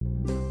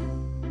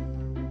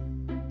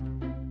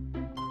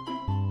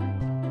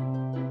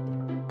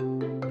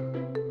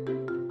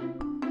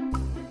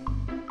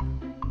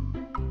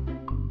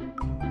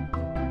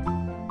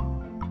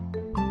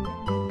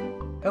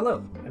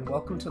Hello, and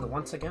welcome to the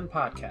Once Again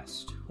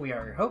podcast. We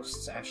are your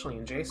hosts, Ashley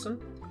and Jason.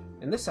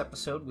 In this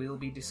episode, we will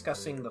be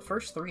discussing the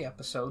first 3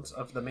 episodes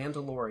of The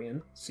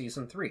Mandalorian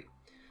Season 3.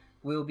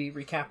 We will be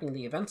recapping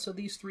the events of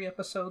these 3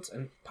 episodes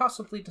and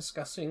possibly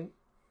discussing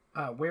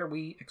where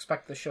we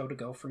expect the show to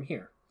go from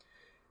here.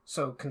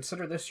 So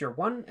consider this your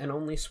one and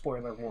only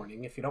spoiler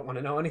warning. If you don't want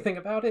to know anything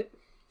about it,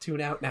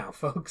 tune out now,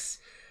 folks.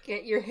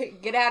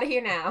 Get out of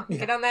here now. Yeah.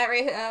 Get on that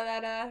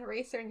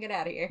racer and get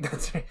out of here.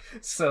 That's right.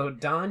 So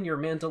don your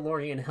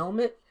Mandalorian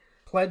helmet,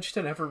 pledge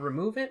to never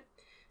remove it,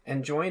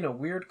 and join a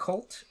weird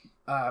cult.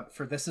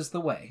 For this is the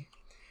way.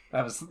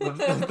 That was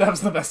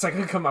the best I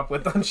could come up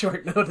with on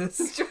short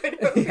notice.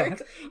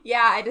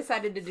 Yeah, I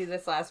decided to do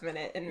this last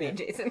minute and made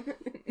Jason.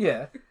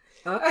 Yeah.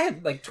 I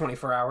had like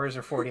 24 hours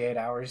or 48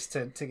 hours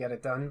to get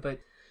it done, but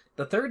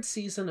the 3rd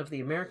season of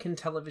the American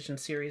television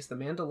series The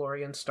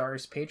Mandalorian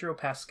stars Pedro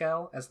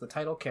Pascal as the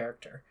title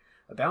character,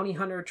 a bounty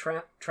hunter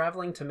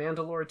traveling to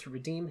Mandalore to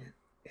redeem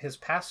his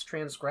past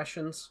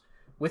transgressions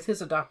with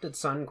his adopted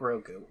son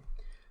Grogu.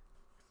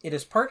 It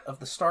is part of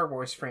the Star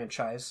Wars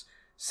franchise,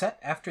 set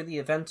after the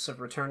events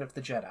of Return of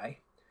the Jedi.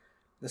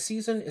 The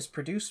season is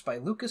produced by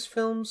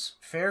Lucasfilms,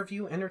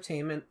 Fairview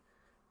Entertainment,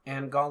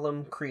 and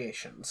Gollum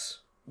Creations,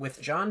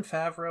 with Jon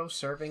Favreau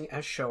serving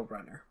as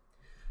showrunner.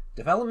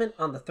 Development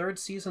on the 3rd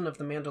season of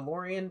The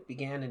Mandalorian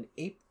began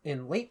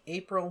in late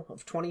April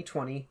of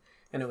 2020,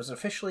 and it was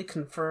officially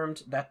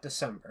confirmed that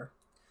December.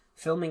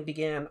 Filming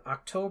began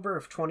October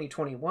of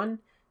 2021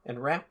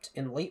 and wrapped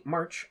in late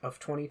March of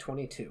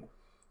 2022.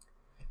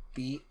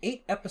 The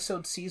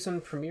 8-episode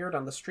season premiered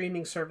on the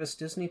streaming service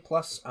Disney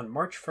Plus on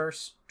March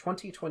 1st,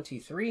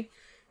 2023,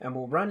 and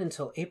will run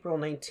until April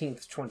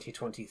 19th,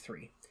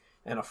 2023.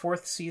 And a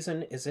 4th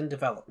season is in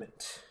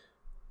development.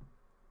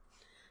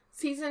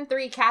 Season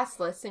 3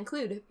 cast lists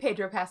include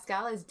Pedro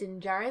Pascal as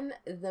Din Djarin,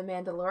 the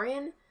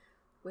Mandalorian,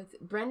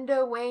 with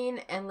Brenda Wayne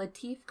and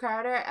Lateef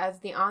Crowder as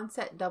the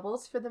on-set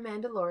doubles for the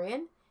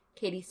Mandalorian,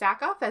 Katie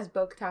Sackhoff as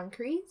Bo-Katan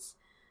Kryze,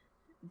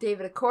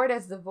 David Accord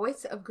as the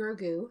voice of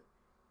Grogu,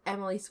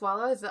 Emily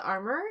Swallow as the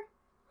Armorer,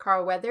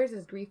 Carl Weathers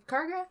as Greef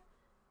Karga,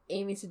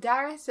 Amy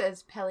Sedaris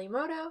as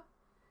Pelimoto,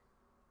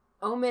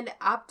 Omid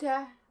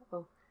Abtahi.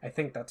 I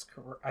think that's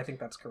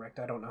correct.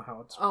 I don't know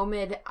how it's...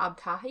 Omid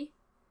Abtahi.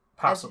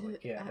 Possibly,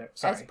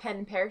 as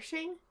Penn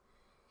Pershing,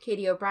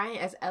 Katie O'Brien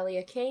as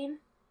Elia Kane,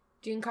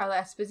 Giancarlo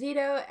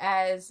Esposito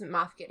as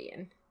Moff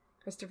Gideon.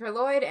 Christopher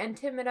Lloyd and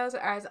Tim Meadows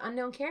are as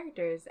unknown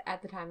characters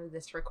at the time of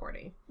this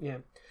recording. Yeah.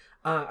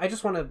 I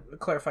just want to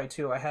clarify,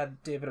 too, I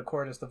had David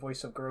Accord as the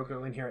voice of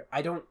Grogu in here.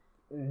 I don't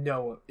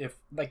know if,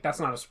 that's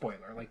not a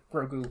spoiler.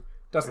 Grogu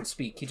doesn't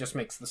speak, he just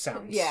makes the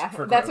sounds. Yeah,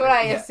 for that's Grogu. What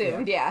I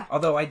assumed, yeah.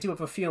 Although I do have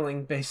a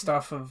feeling, based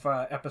off of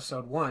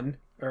episode 1,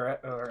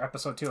 or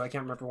episode 2, I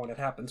can't remember when it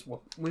happens,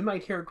 well, we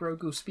might hear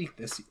Grogu speak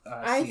this season.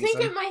 I think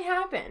it might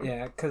happen.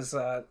 Yeah, because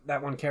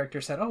that one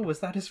character said, was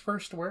that his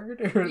first word?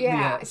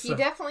 He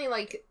definitely,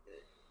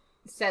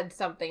 said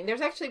something. There's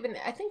actually been,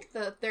 I think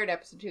the 3rd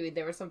episode too,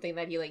 there was something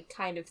that he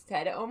kind of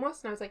said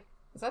almost, and I was like,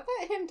 is that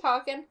him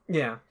talking?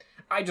 Yeah.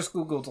 I just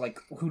Googled,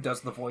 who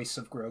does the voice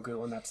of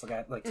Grogu, and that's the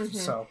guy,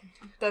 so.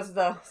 Does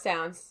the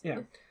sounds.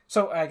 Yeah.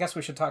 So I guess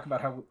we should talk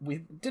about how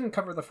we didn't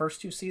cover the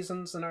first 2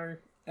 seasons in our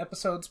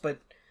episodes, but,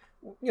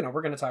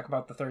 we're going to talk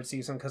about the 3rd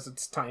season because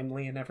it's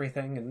timely and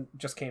everything, and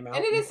just came out.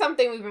 And it is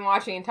something we've been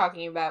watching and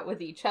talking about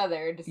with each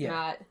other, just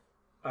not...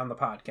 On the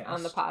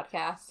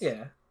podcast.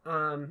 Yeah.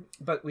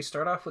 But we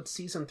start off with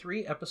Season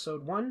 3,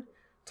 Episode 1,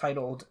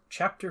 titled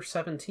Chapter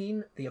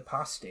 17, The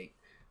Apostate.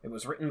 It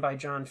was written by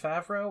Jon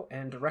Favreau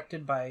and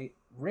directed by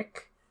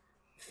Rick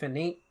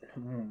Famuyiwa.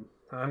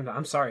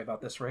 I'm sorry about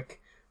this,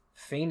 Rick.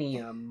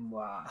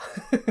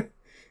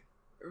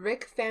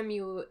 Rick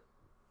Famuyiwa?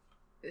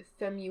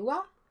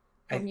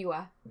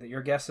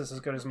 Your guess is as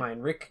good as mine.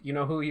 Rick, you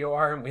know who you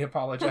are, and we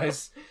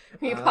apologize.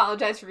 We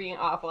apologize for being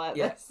awful at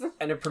this.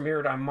 And it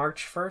premiered on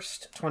March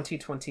 1st,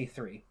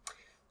 2023.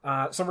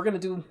 So we're going to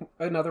do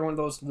another one of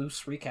those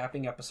loose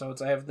recapping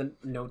episodes. I have the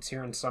notes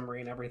here and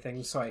summary and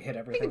everything, so I hit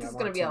everything I want to. I think it's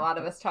going to be a lot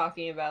of us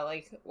talking about,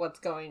 what's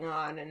going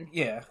on and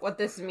what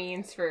this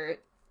means for,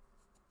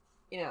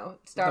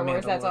 Star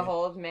Wars as a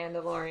whole,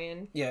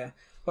 Mandalorian. Yeah,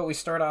 but we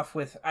start off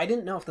with, I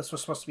didn't know if this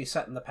was supposed to be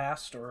set in the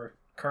past or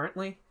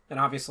currently, and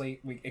obviously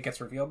it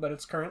gets revealed that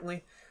it's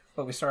currently,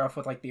 but we start off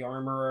with, the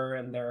Armorer,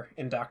 and they're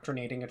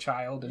indoctrinating a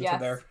child into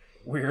their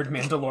weird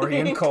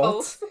Mandalorian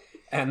cult,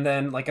 and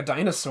then, a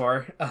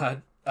dinosaur,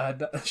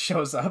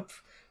 shows up,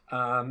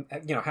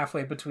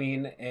 halfway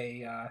between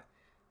a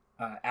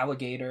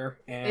alligator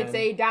and... It's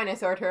a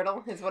dinosaur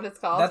turtle, is what it's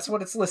called. That's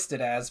what it's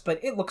listed as,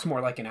 but it looks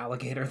more like an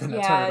alligator than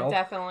a turtle.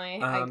 Yeah, definitely.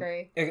 I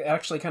agree. It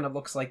actually kind of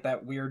looks like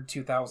that weird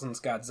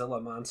 2000s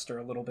Godzilla monster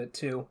a little bit,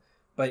 too.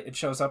 But it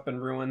shows up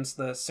and ruins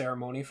the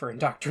ceremony for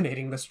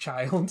indoctrinating this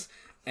child.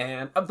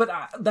 And but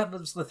that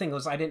was the thing,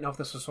 was I didn't know if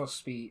this was supposed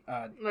to be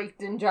like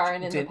Din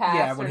Djarin in the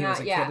past, when he was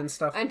a kid and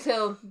stuff,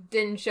 until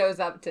Din shows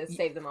up to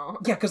save them all.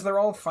 Yeah, because they're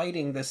all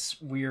fighting this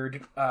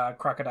weird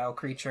crocodile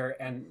creature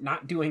and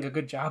not doing a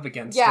good job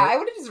against it. Yeah, I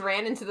would have just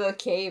ran into the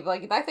cave.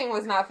 Like, that thing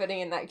was not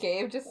fitting in that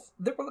cave.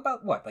 There were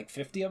about, what, like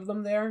 50 of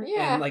them there?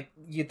 Yeah. And, like,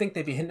 you'd think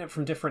they'd be hitting it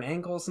from different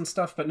angles and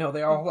stuff, but no,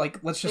 they all, like,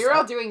 let's just... They were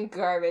all doing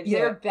garbage. Yeah.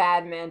 They were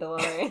bad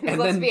Mandalorians, And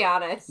let's then be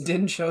honest.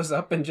 Din shows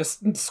up and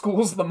just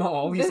schools them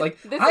all. He's like,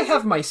 I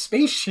have my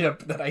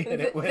spaceship that I hit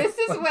it with. This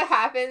is what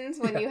happens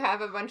when you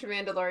have a bunch of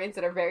Mandalorians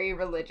that are very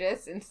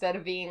religious, instead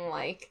of being,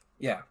 like...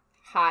 Yeah.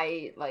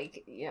 High,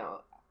 like, you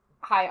know...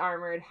 high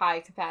armored, high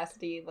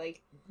capacity,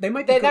 like they're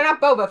not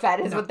Boba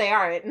Fett is what they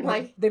aren't. Well,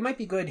 like they might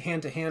be good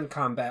hand-to-hand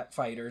combat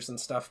fighters and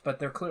stuff, but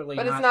they're clearly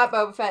But it's not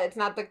Boba Fett, it's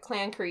not the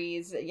Clan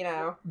Kreese, you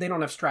know. They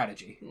don't have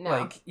strategy. No.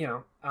 Like, you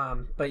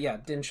know, but yeah,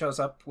 Din shows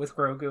up with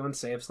Grogu and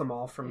saves them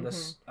all from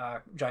this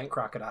giant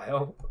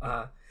crocodile.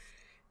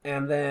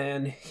 And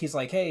then he's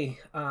like, hey,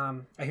 I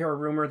hear a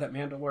rumor that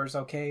Mandalore's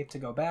okay to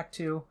go back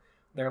to.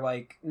 They're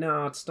like,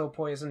 no, it's still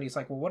poisoned. He's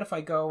like, well, what if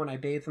I go and I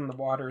bathe in the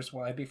waters?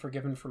 Will I be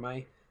forgiven for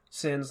my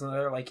sins? And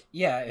they're like,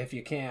 yeah, if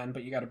you can,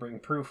 but you got to bring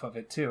proof of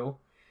it too.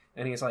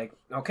 And he's like,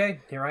 okay,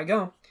 here I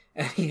go.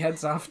 And he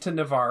heads off to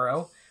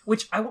Navarro,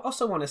 which I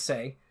also want to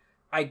say,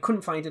 I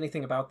couldn't find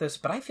anything about this,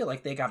 but I feel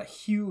like they got a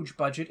huge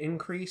budget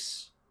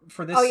increase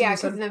for this season. Oh yeah,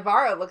 because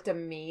Navarro looked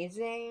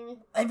amazing.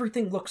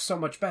 Everything looks so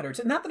much better.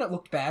 It's not that it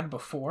looked bad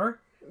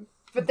before,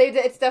 but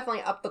it's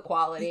definitely upped the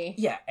quality.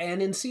 Yeah,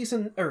 and in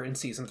season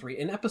 3,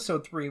 in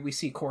episode 3, we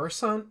see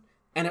Coruscant,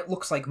 and it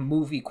looks like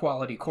movie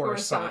quality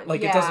Coruscant.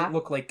 Like, it doesn't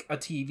look like a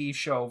TV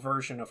show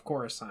version of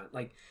Coruscant.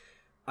 Like,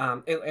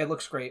 it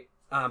looks great.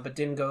 But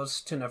Din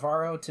goes to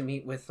Navarro to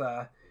meet with,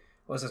 what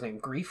was his name?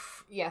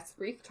 Greef? Yes,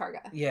 Greef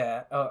Karga.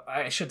 Yeah,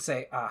 I should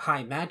say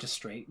High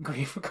Magistrate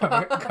Greef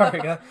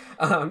Karga,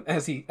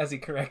 as he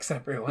corrects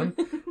everyone.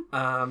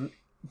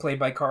 Played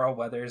by Carl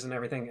Weathers and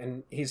everything,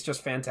 and he's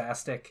just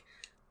fantastic.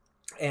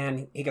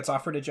 And he gets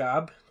offered a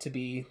job to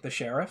be the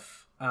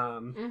sheriff,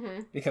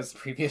 because the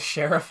previous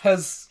sheriff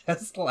has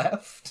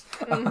left.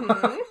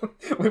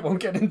 We won't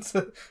get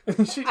into...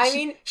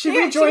 She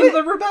rejoined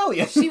the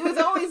rebellion. She was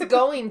always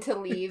going to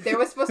leave. There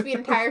was supposed to be an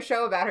entire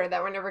show about her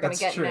that we're never going to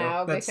get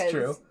now,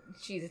 because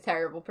she's a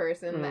terrible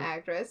person, the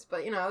actress.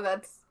 But, you know,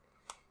 that's...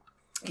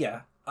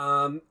 Yeah.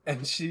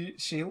 And she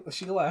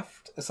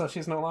left, so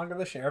she's no longer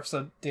the sheriff,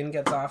 so Din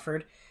gets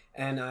offered,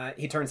 and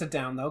he turns it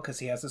down, though, because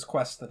he has his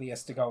quest that he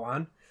has to go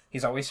on.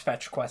 He's always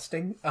fetch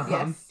questing.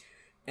 Yes.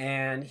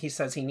 And he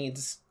says he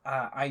needs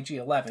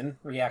IG-11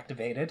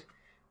 reactivated.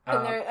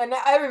 And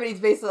everybody's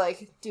basically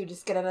like, dude,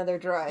 just get another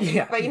droid.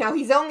 Yeah. But, you know,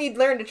 he's only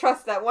learned to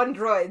trust that one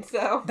droid,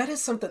 so... That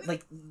is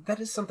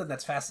something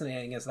that's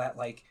fascinating, is that,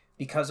 like,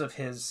 because of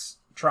his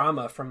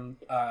trauma from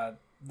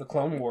the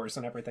Clone Wars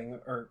and everything,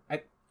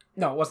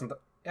 no, it wasn't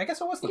I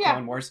guess it was the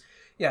Clone Wars.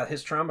 Yeah,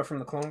 his trauma from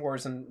the Clone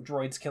Wars and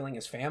droids killing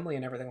his family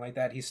and everything like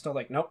that, he's still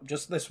like, nope,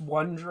 just this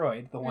one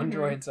droid. The one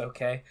droid's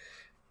okay.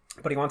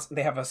 But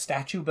they have a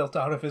statue built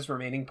out of his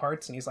remaining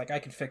parts, and he's like, I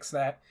could fix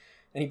that.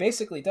 And he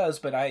basically does,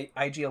 but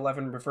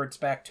IG-11 reverts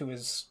back to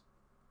his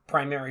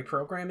primary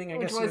programming, I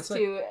guess. Which was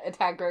to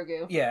attack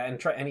Grogu. Yeah,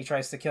 and he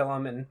tries to kill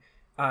him,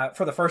 and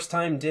for the first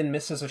time, Din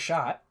misses a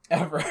shot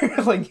ever.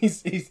 Like, he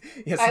has to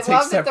take several shots. I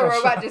love that the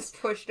robot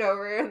just pushed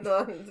over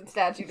the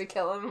statue to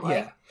kill him.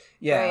 Like,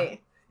 yeah.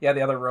 Right. Yeah,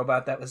 the other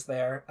robot that was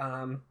there.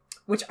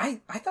 Which I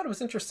thought it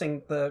was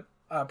interesting, the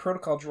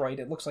protocol droid,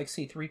 it looks like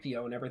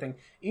C-3PO and everything,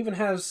 even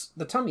has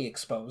the tummy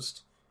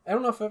exposed. I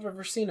don't know if I've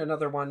ever seen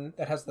another one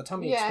that has the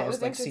tummy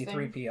exposed like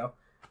C-3PO,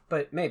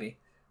 but maybe.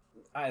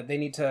 They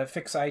need to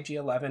fix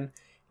IG-11,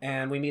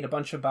 and we meet a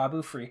bunch of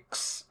Babu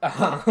freaks.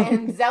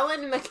 And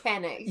Zelen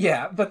mechanics.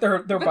 Yeah, but they're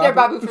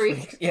Babu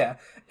freaks. Yeah,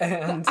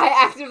 and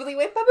I actively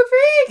went Babu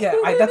freak.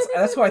 Yeah,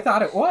 that's who I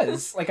thought it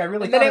was. Like, I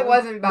really thought it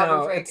wasn't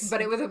Babu freaks,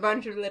 but it was a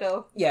bunch of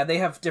little. Yeah, they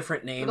have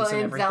different names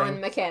and everything.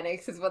 Zelen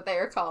mechanics is what they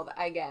are called,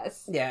 I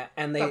guess. Yeah,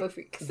 and Babu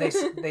freaks.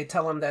 they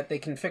tell him that they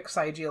can fix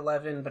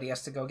IG-11, but he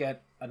has to go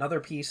get another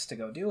piece to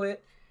go do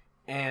it.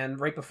 And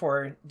right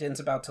before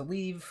Din's about to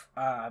leave,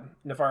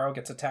 Navarro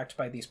gets attacked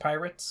by these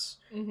pirates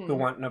who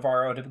want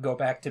Navarro to go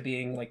back to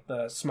being like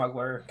the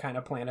smuggler kind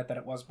of planet that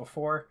it was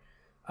before.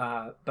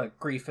 But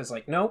Greef is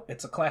like, no,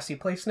 it's a classy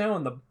place now,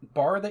 and the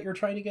bar that you're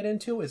trying to get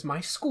into is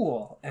my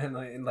school. And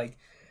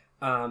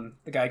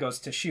the guy goes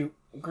to shoot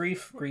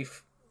Greef.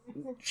 Greef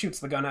shoots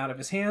the gun out of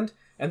his hand,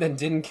 and then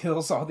Din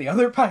kills all the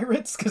other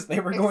pirates because they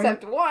were going...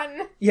 Except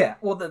one. Yeah,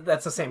 well,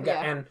 that's the same guy.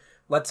 Yeah. And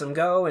lets him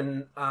go,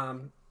 and...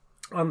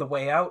 on the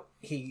way out,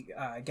 he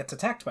gets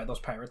attacked by those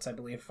pirates, I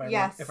believe,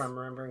 if I'm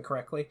remembering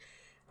correctly.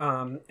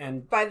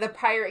 And by the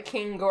Pirate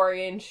King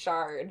Gorian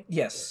Shard.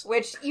 Yes.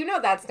 Which, you know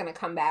that's going to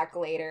come back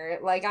later.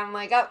 Like, I'm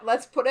like,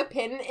 let's put a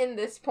pin in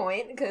this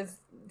point, because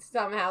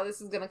somehow this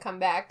is going to come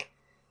back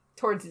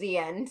towards the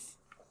end.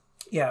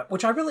 Yeah,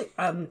 which I really...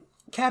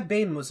 Cad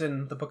Bane was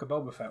in the Book of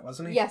Boba Fett,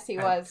 wasn't he? Yes, he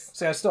was.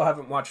 So I still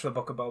haven't watched the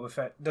Book of Boba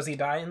Fett. Does he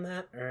die in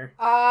that, or?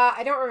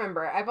 I don't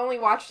remember. I've only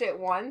watched it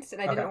once,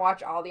 and I Okay. didn't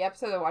watch all the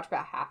episodes. I watched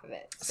about half of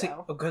it. So. See,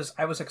 because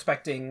I was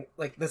expecting,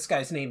 like, this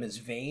guy's name is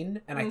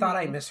Vane, and I thought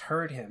I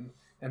misheard him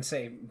and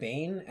say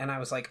Bane, and I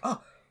was like,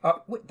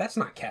 wait, that's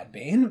not Cad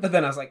Bane. But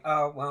then I was like,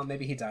 oh, well,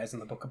 maybe he dies in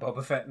the Book of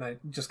Boba Fett, and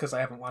just because I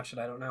haven't watched it,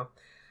 I don't know.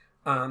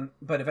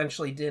 But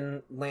eventually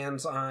Din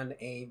lands on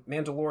a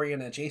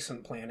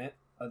Mandalorian-adjacent planet,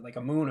 like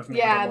a moon of Mandalore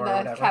Yeah, or the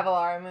whatever.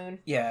 Kavalar moon.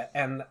 Yeah,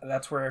 and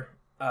that's where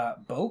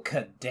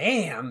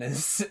Bo-Katan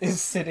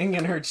is sitting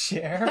in her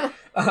chair.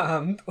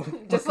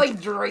 Just,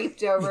 like,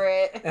 draped over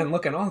it. And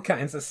looking all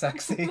kinds of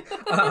sexy.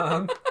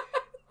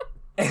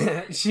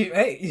 And she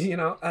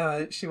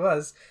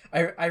was.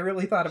 I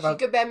really thought about...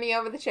 She could bend me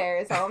over the chair,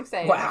 is all I'm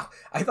saying. Wow.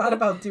 I thought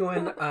about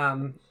doing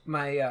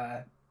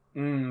my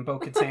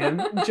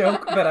Bo-Katan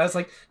joke, but I was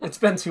like, it's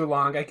been too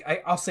long.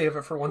 I'll save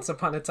it for Once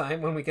Upon a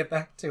Time when we get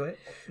back to it.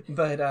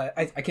 But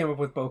I came up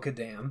with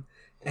Bo-Katan.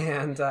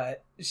 And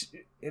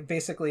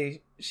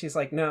basically, she's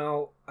like,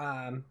 no,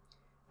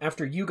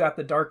 after you got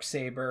the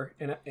Darksaber...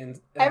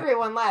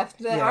 Everyone left.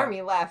 The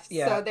army left.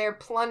 Yeah. So they're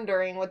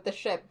plundering with the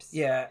ships.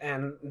 Yeah,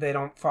 and they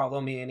don't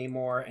follow me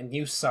anymore, and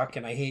you suck,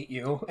 and I hate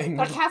you. And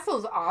The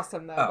castle's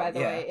awesome, though, by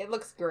the way. It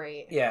looks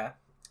great. Yeah.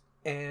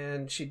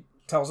 And she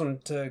tells him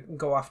to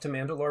go off to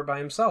Mandalore by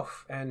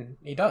himself, and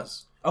he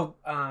does. Oh,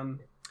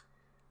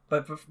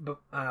 but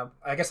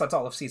I guess that's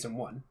all of season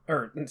 1.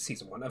 Or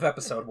season 1, of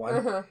episode 1.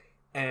 Uh-huh.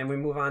 And we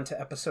move on to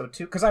episode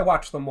 2, because I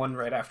watched them one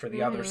right after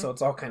the other, so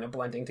it's all kind of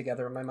blending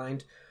together in my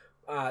mind.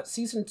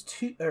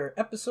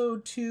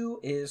 Episode 2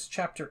 is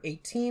chapter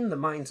 18, The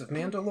Mines of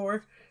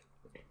Mandalore,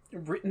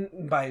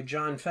 written by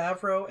Jon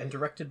Favreau and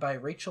directed by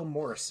Rachel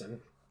Morrison.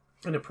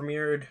 And it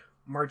premiered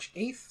March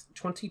 8th,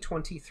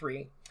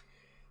 2023.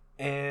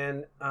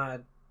 And,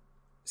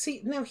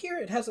 see, now here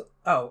it has...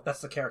 Oh, that's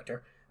the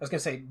character. I was going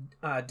to say,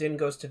 Din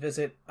goes to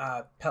visit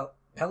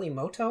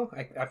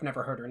Pelimoto. I've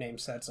never heard her name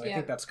said, so I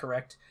think that's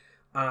correct.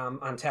 On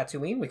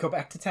Tatooine. We go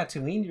back to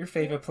Tatooine, your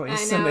favorite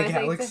place in the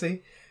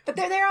galaxy. But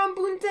they're there on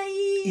Bunta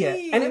Eve! Yeah,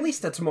 and at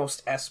least it's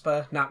Mos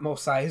Espa, not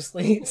Mos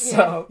Eisley,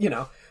 so, you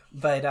know.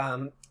 But,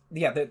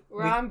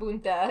 we're on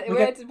Bunta.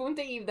 It's Bunta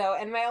Eve, though,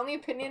 and my only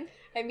opinion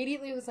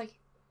immediately was like,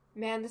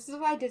 man, this is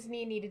why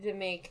Disney needed to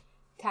make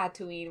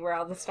Tatooine where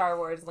all the Star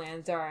Wars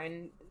lands are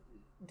in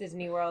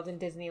Disney World and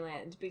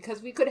Disneyland,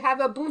 because we could have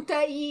a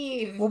Bunta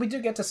Eve! Well, we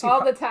do get to see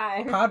all the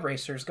time. pod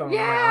racers going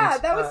around. Yeah,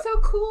 that was so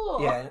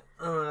cool! Yeah,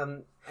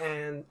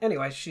 and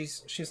anyway,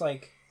 she's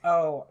like,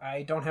 oh,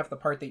 I don't have the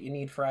part that you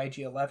need for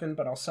IG-11,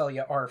 but I'll sell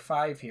you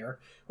R5 here.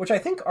 Which I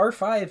think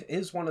R5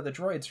 is one of the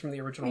droids from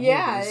the original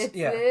movies.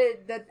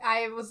 That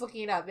I was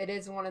looking it up. It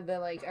is one of the,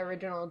 like,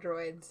 original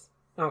droids.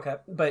 Okay,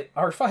 but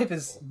R5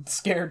 is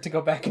scared to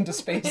go back into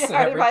space and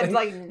R5's everything.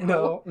 like,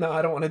 no,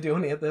 I don't want to do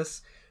any of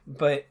this.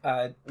 But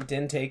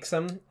Din takes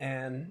him,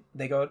 and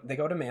they go to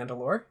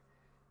Mandalore.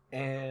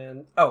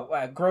 And,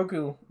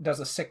 Grogu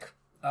does a sick...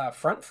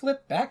 front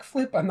flip, back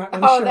flip, I'm not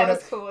really sure. Oh, that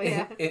was cool,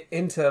 yeah.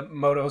 Into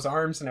Moto's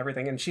arms and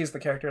everything, and she's the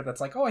character that's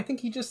like, oh, I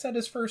think he just said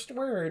his first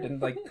word, and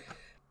like,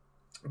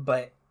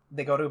 but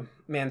they go to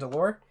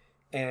Mandalore,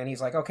 and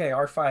he's like, okay,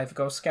 R5,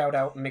 go scout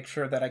out and make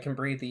sure that I can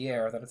breathe the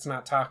air, that it's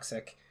not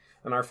toxic.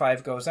 And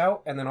R5 goes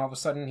out, and then all of a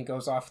sudden he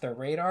goes off their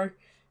radar,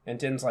 and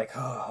Din's like,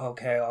 oh,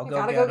 okay, I'll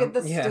go get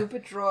the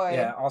stupid droid.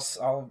 Yeah,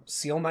 I'll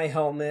seal my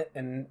helmet,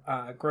 and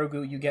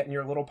Grogu, you get in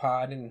your little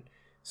pod, and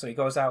so he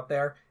goes out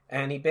there.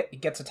 And he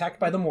gets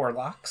attacked by the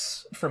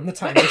Morlocks from the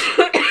time.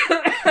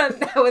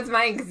 That was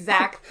my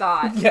exact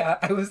thought. Yeah,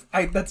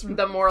 that's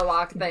the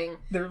Morlock thing.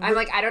 I'm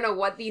like, I don't know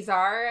what these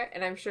are,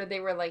 and I'm sure they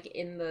were like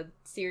in the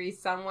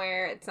series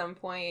somewhere at some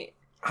point.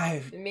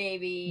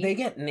 Maybe they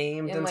get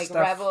named in and like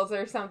stuff. Rebels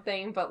or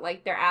something, but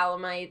like they're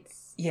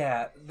Alamites.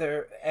 Yeah,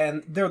 they're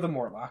the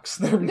Morlocks.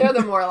 They're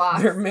the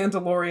Morlocks. They're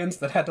Mandalorians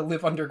that had to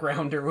live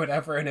underground or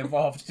whatever and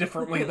evolved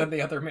differently than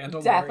the other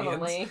Mandalorians.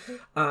 Definitely.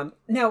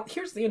 Now,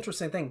 here's the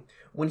interesting thing.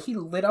 When he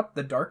lit up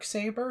the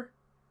Darksaber,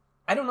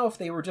 I don't know if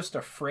they were just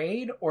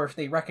afraid or if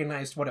they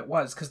recognized what it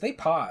was, because they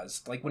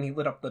paused, like, when he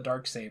lit up the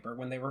Darksaber,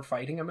 when they were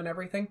fighting him and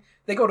everything.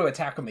 They go to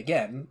attack him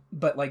again,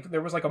 but, like,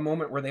 there was, like, a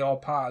moment where they all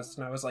paused,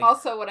 and I was like...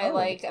 Also, what I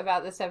like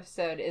about this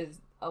episode is,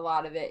 a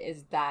lot of it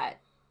is that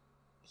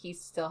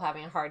he's still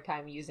having a hard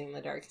time using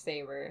the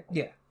Darksaber.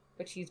 Yeah.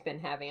 Which he's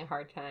been having a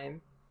hard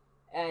time.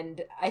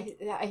 And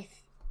I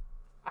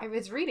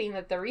was reading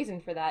that the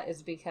reason for that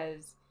is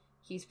because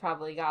he's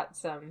probably got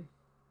some,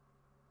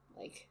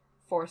 like...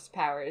 force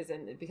powers,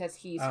 and because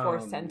he's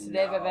force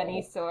sensitive of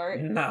any sort.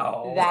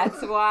 No.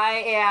 That's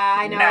why, yeah,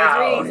 I know,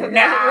 I was reading something,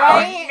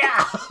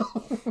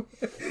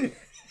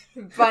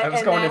 right? But, I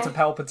was going into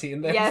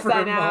Palpatine there. Yes, for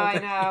I a know,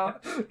 moment. I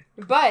know.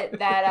 But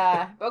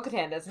that,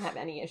 Bo-Katan doesn't have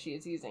any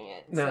issues using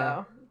it, No.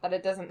 so, but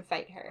it doesn't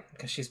fight her.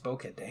 Because she's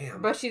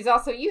Bo-Katan. But she's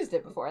also used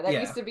it before. That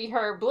used to be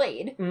her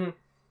blade. Mm.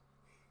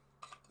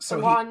 So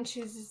the wand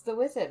chooses the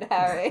wizard,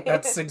 Harry.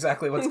 That's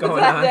exactly what's going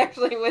that on.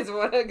 actually was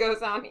what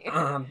goes on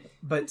here.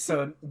 But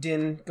so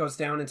Din goes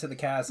down into the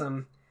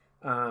chasm.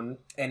 And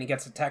he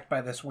gets attacked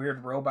by this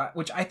weird robot,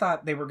 which I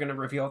thought they were going to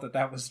reveal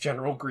that was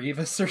General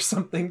Grievous or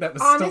something that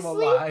was Honestly, still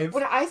alive.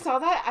 When I saw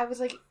that, I was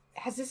like,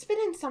 has this been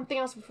in something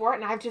else before?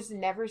 And I've just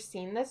never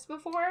seen this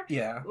before.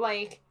 Yeah.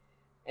 Like,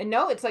 and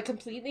no, it's like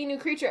completely new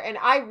creature. And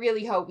I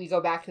really hope we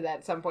go back to that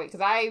at some point,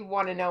 because I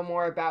want to know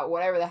more about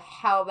whatever the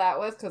hell that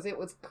was, because it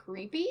was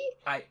creepy.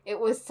 It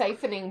was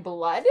siphoning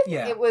blood.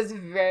 Yeah. It was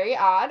very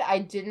odd. I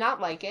did not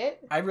like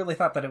it. I really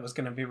thought that it was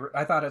going to be...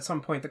 I thought at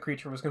some point the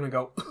creature was going to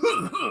go...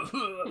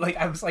 like,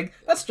 I was like,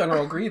 that's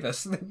General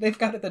Grievous. They've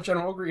got it that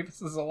General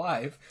Grievous is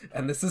alive,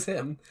 and this is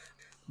him.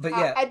 But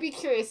yeah... I'd be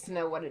curious to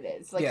know what it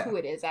is. Like, who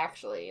it is,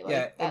 actually.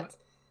 Like, that's...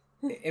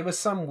 It was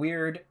some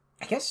weird...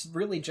 I guess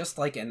really just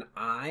like an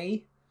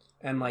eye...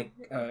 And, like,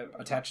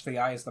 attached to the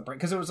eye is the brain.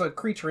 Because it was a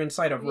creature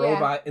inside a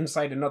robot,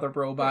 inside another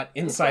robot,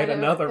 inside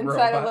another robot.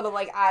 Inside a little,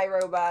 like, eye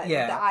robot.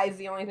 Yeah. The eye's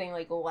the only thing,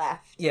 like,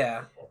 left.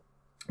 Yeah.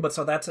 But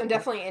so that's... I'm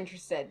definitely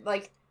interested.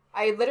 Like,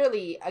 I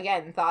literally,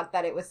 again, thought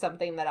that it was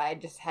something that I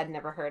just had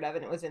never heard of,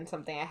 and it was in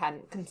something I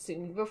hadn't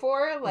consumed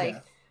before.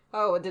 Like,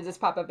 oh, did this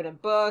pop up in a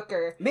book,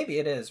 or... Maybe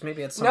it is.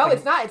 Maybe it's something... No,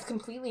 it's not. It's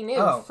completely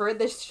new for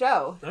this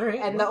show. All right.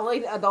 And the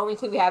only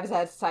clue we have is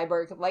that it's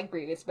cyborg like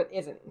Grievous, but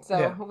isn't.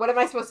 So what am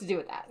I supposed to do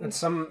with that? It's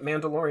some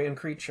Mandalorian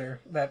creature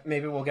that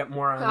maybe we'll get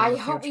more on. I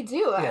hope we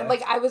do. Yeah.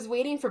 Like, I was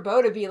waiting for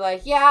Bo to be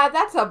like, yeah,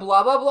 that's a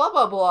blah, blah, blah,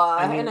 blah, blah.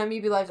 I mean, and then me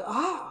be like,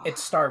 oh.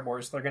 It's Star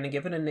Wars. They're going to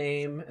give it a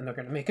name, and they're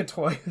going to make a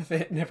toy of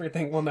it and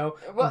everything. We'll know.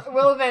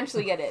 We'll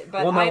eventually get it.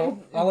 But we'll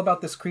know all about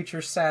this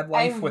creature's sad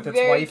life with its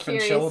wife and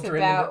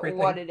children and everything.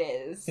 What it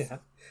is. Yeah.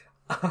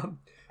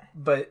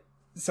 But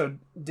so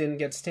Din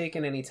gets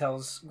taken and he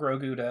tells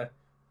Grogu to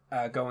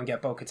go and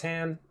get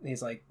Bo-Katan.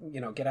 He's like,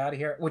 get out of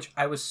here. Which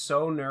I was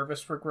so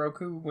nervous for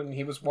Grogu when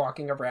he was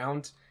walking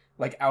around,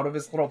 like, out of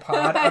his little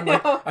pod.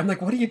 I'm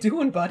like, what are you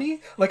doing,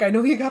 buddy? Like, I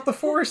know you got the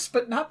Force,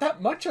 but not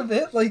that much of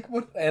it. Like,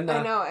 what? And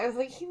I know. I was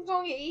like, he's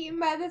gonna get eaten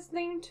by this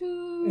thing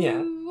too.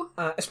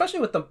 Yeah.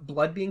 Especially with the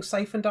blood being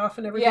siphoned off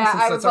and everything,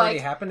 since that's already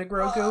happened to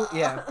Grogu.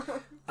 Yeah.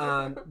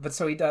 But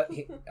so he does.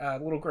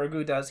 Little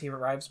Grogu does. He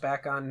arrives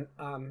back on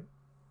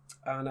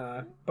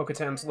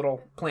Bo-Katan's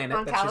little planet.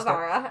 On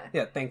Kalavara.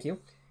 Yeah, thank you.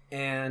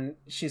 And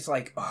she's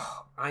like,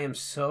 oh, I am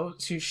so...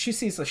 She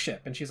sees the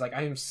ship, and she's like,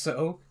 I am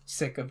so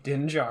sick of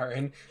Din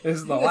Djarin. This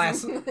is the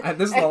last...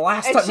 this is the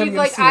last time I'm going to see him.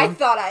 And she's like, I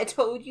thought I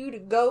told you to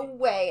go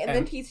away. And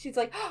then she's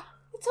like, oh,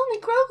 it's only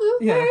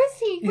Grogu. Yeah. Where is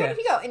he? Where did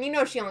he go?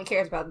 And she only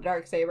cares about the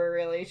Darksaber,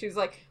 really. She's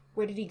like,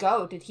 where did he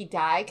go? Did he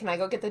die? Can I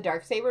go get the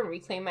Darksaber and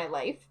reclaim my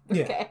life?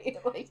 Okay.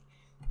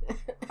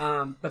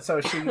 Yeah. But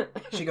so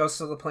she goes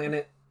to the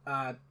planet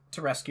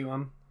to rescue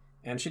him,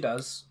 and she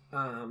does.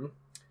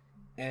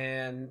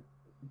 And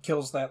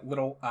kills that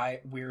little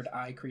weird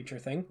eye creature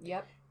thing.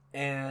 Yep.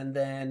 And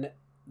then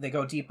they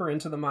go deeper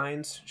into the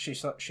mines. She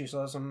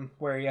shows him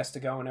where he has to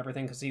go and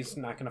everything, because he's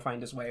not going to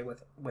find his way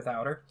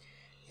without her.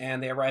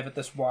 And they arrive at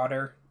this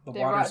waters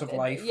of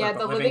life. Yeah,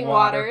 the living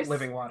waters.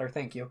 Living water,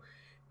 thank you.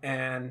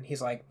 And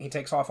he's like, he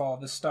takes off all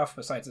of his stuff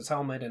besides his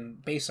helmet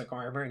and basic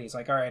armor, and he's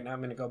like, all right, now I'm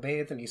going to go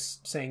bathe, and he's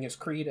saying his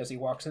creed as he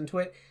walks into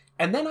it.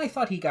 And then I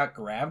thought he got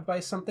grabbed by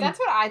something. That's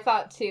what I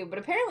thought too, but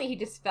apparently he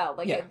just fell.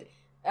 Like,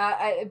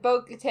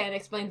 Bo-Katan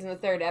explains in the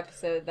 3rd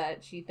episode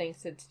that she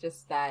thinks it's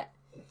just that,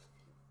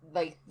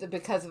 like,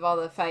 because of all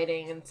the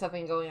fighting and stuff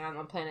going on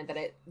the planet, that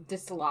it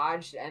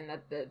dislodged, and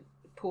that the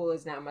pool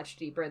is now much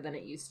deeper than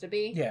it used to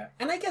be. Yeah,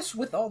 and I guess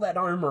with all that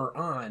armor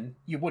on,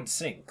 you would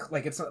sink.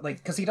 Like, it's not like,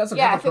 because he doesn't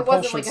have a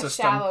propulsion system. Yeah, if it wasn't like a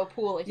shallow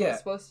pool like it was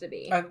supposed to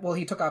be. Well,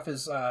 he took off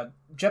his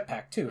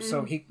jetpack too,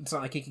 so it's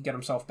not like he could get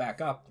himself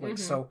back up. Like,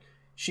 so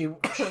she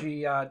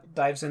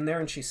dives in there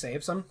and she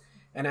saves him.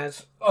 And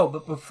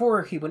but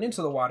before he went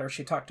into the water,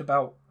 she talked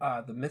about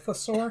the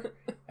Mythosaur,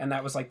 and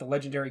that was like the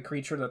legendary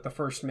creature that the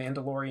first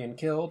Mandalorian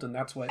killed, and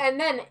that's what... And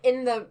then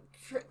in the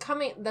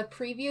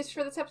previews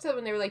for this episode,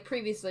 when they were like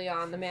previously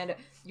on the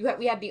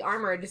we had the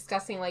armor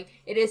discussing, like,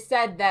 it is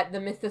said that the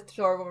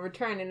Mythosaur will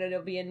return and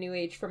it'll be a new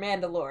age for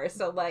Mandalore,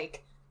 so,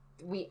 like,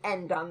 we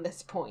end on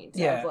this point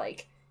of,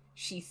 like,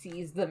 she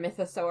sees the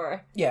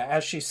Mythosaur. Yeah,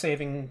 as she's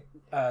saving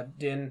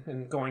Din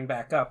and going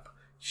back up,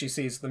 she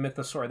sees the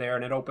Mythosaur there,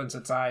 and it opens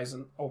its eyes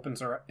and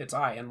its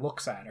eye and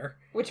looks at her.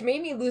 Which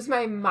made me lose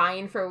my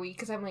mind for a week,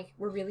 because I'm like,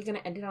 we're really going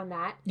to end it on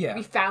that? Yeah.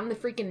 We found the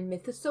freaking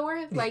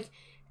Mythosaur? Like,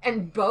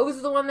 and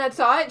Bo's the one that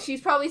saw it?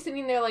 She's probably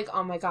sitting there like,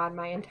 oh my god,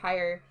 my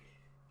entire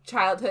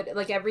childhood,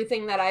 like,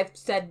 everything that I've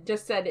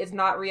just said is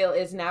not real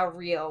is now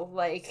real.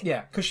 Like...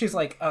 Yeah, because she's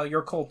like, oh,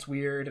 your cult's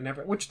weird, and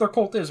which their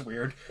cult is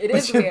weird. It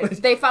is weird.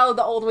 They followed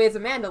the old ways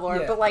of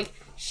Mandalore, but, like,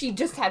 she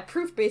just had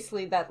proof,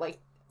 basically, that, like,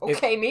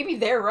 okay, maybe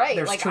they're right.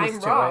 Like, I'm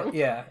wrong.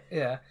 It.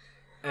 Yeah.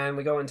 And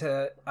we go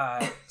into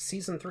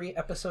Season 3,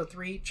 Episode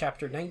 3,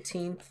 Chapter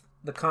 19,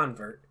 The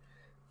Convert.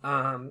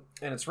 And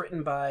it's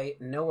written by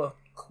Noah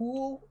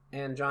Kuhl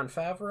and Jon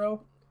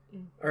Favreau.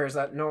 Or is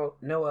that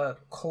Noah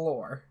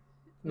Clore?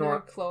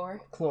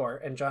 Clore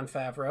and Jon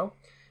Favreau.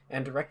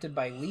 And directed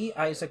by Lee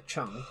Isaac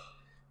Chung.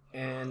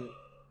 And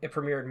it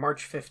premiered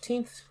March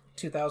 15th,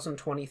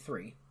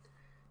 2023.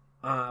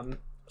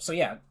 So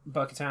yeah,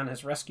 Bo-Katan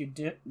has rescued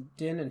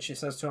Din, and she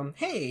says to him,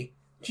 "Hey,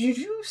 did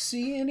you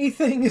see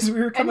anything as we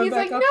were coming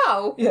back up?" And he's like,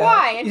 "No,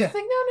 why?" And she's like,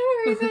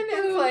 "No reason."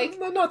 And it's like,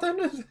 "No,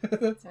 nothing."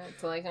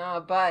 it's like,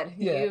 "Oh, bud,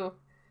 you."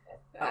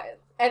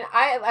 And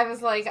I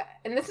was like,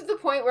 and this is the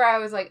point where I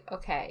was like,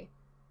 okay,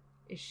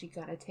 is she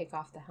gonna take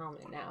off the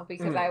helmet now?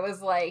 Because I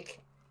was like,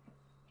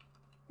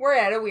 we're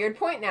at a weird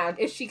point now.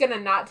 Is she gonna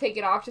not take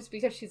it off just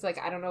because she's like,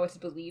 I don't know what to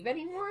believe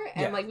anymore?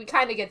 And like, we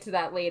kind of get to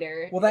that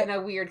later in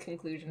a weird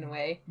conclusion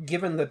way.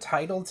 Given the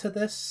title to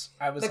this,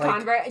 I was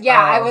convert.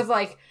 Yeah, I was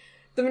like,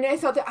 the minute I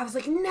saw that, I was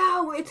like,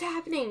 no, it's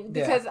happening.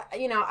 Because,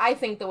 I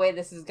think the way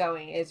this is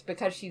going is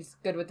because she's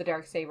good with the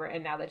Darksaber,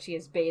 and now that she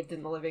has bathed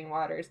in the living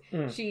waters,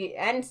 and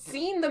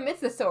seen the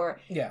Mythosaur.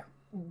 Yeah.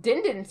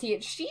 Din didn't see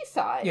it, she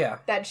saw it. Yeah.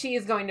 That she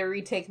is going to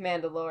retake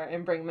Mandalore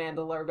and bring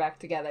Mandalore back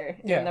together.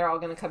 Yeah. And they're all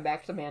going to come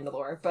back to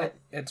Mandalore. But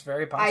it's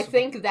very possible. I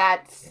think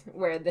that's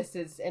where this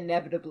is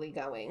inevitably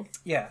going.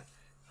 Yeah.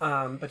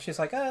 But she's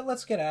like,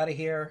 let's get out of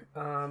here.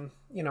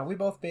 We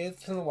both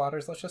bathed in the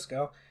waters, let's just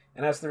go.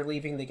 And as they're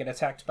leaving, they get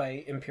attacked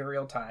by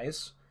Imperial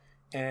TIEs.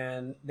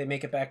 And they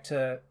make it back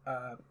to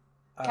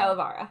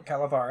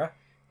Calavara.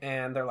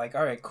 And they're like,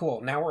 all right,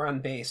 cool. Now we're on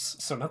base,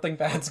 so nothing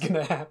bad's going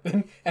to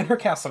happen. And her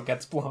castle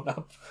gets blown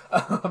up.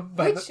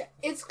 Which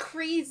is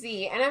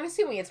crazy. And I'm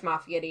assuming it's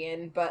Moff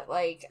Gideon, but,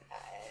 like,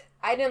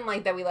 I didn't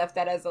like that we left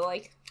that as a,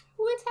 like,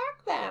 who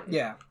attacked them?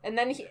 Yeah. And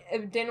then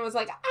Din was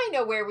like, I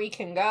know where we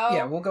can go.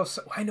 Yeah, we'll go.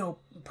 I know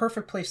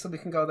perfect place that we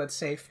can go that's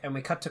safe. And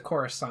we cut to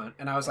Coruscant.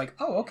 And I was like,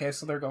 oh, okay,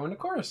 so they're going to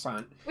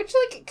Coruscant. Which,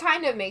 like,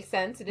 kind of makes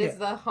sense. It is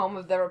the home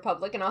of the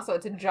Republic. And also,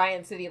 it's a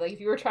giant city. Like, if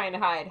you were trying to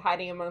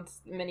hiding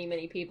amongst many,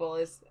 many people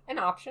is an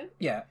option.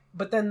 Yeah.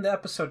 But then the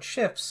episode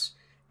shifts.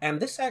 And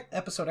this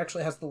episode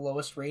actually has the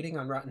lowest rating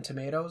on Rotten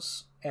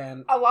Tomatoes.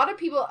 And a lot of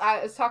people,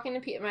 I was talking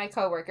to my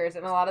coworkers,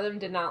 and a lot of them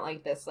did not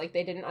like this. Like,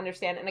 they didn't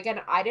understand. And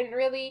again,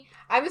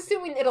 I'm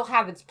assuming it'll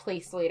have its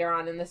place later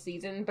on in the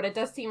season, but it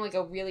does seem like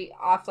a really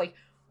off, like,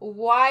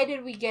 why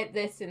did we get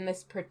this in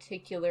this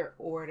particular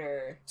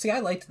order? See, I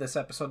liked this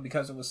episode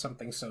because it was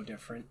something so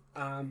different.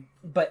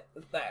 But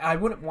I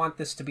wouldn't want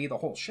this to be the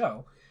whole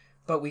show.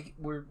 But we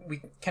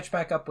catch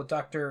back up with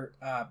Dr.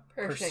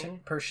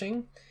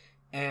 Pershing.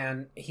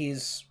 And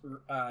he's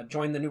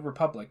joined the New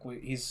Republic.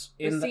 He's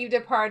received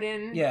a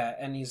pardon. Yeah,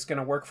 and he's going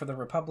to work for the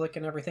Republic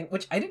and everything.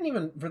 Which I didn't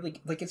even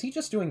really... Like, is he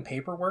just doing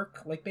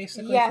paperwork, like,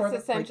 basically? Yes,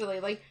 essentially.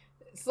 Like,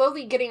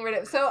 slowly getting rid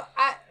of... So,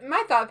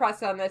 my thought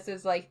process on this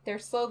is, like, they're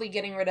slowly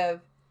getting rid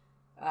of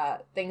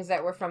things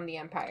that were from the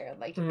Empire.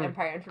 Like,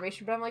 Empire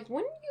information. But I'm like,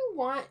 wouldn't you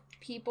want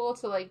people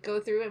to, like, go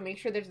through and make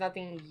sure there's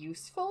nothing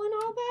useful in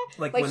all that?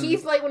 Like when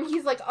he's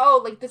like, oh,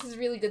 like, this is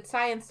really good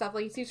science stuff,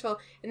 like, it's useful,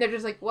 and they're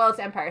just like, well, it's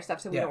Empire stuff,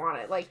 so we don't want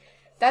it. Like,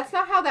 that's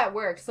not how that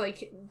works.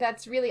 Like,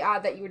 that's really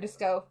odd that you would just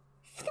go...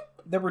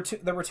 There were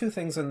two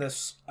things in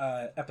this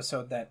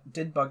episode that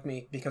did bug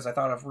me because I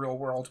thought of real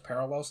world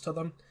parallels to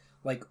them.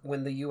 Like,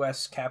 when the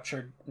U.S.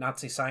 captured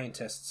Nazi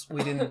scientists,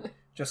 we didn't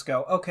just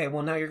go, okay,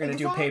 well, now you're going to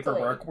do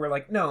paperwork. We're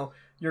like, no,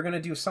 you're going to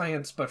do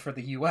science, but for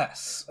the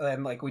U.S.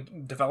 And, like, we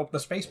developed the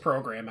space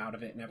program out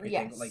of it and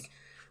everything. Yes. Like,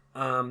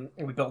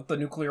 we built the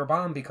nuclear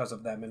bomb because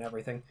of them and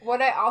everything.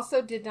 What I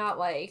also did not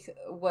like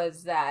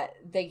was that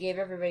they gave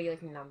everybody,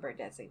 like, number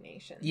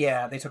designations.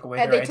 Yeah, they took away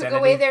their identity. And they took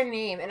away their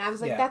name. And I was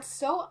like, that's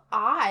so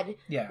odd.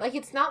 Yeah. Like,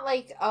 it's not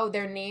like, oh,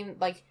 their name,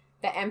 like...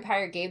 The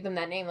Empire gave them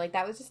that name. Like,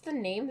 that was just the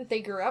name that they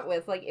grew up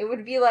with. Like, it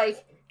would be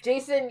like,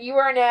 Jason, you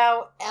are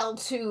now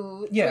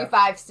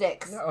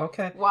L2356.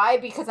 Okay. Why?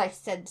 Because I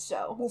said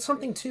so. Well,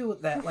 something, too,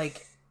 that,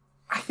 like,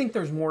 I think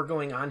there's more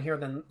going on here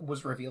than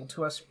was revealed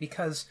to us,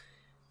 because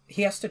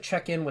he has to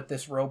check in with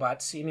this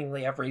robot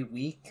seemingly every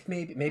week,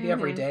 maybe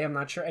every day, I'm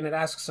not sure, and it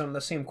asks him the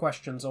same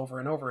questions over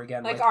and over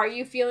again. Like, are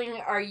you feeling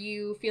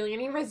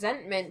any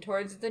resentment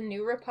towards the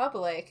New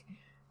Republic?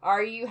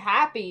 Are you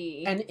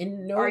happy?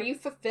 And are you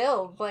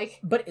fulfilled? Like,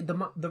 but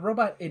the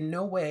robot in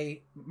no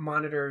way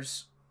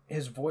monitors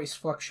his voice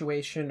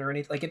fluctuation or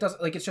anything. Like, it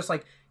doesn't. Like, it's just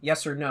like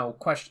yes or no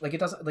question. Like,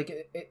 it doesn't.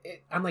 Like,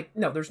 I'm like,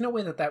 no. There's no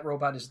way that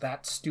robot is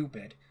that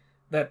stupid.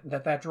 That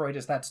droid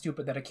is that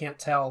stupid that it can't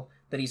tell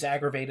that he's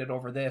aggravated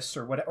over this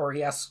or what. Or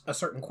he asks a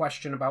certain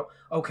question about,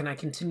 oh, can I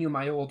continue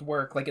my old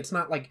work? Like, it's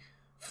not like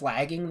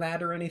flagging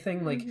that or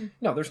anything. Like,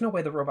 no, there's no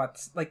way the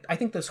robot's like, I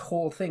think this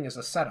whole thing is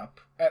a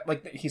setup.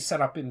 Like, he's set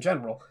up in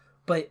general,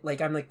 but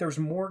like, I'm like, there's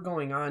more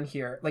going on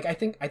here. Like, I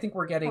think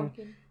we're getting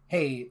Pumpkin.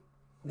 Hey,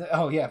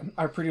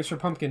 our producer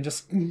Pumpkin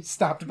just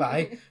stopped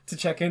by to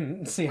check in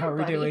and see how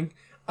we're doing.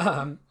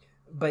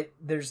 But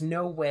there's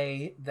no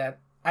way that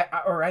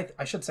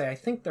I should say, I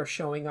think they're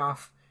showing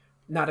off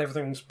not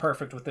everything's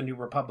perfect with the New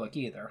Republic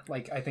either.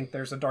 Like, I think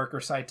there's a darker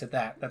side to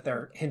that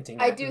they're hinting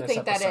at. I do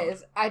think that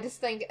is. I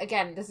just think,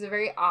 again, this is a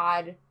very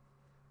odd...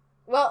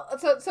 Well,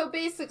 so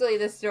basically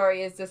this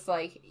story is just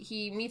like,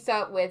 he meets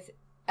up with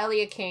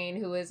Elia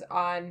Kane, who is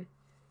on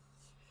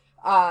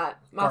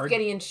Moff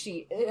Gideon's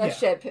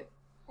ship,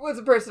 was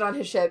a person on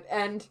his ship,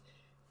 and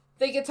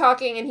they get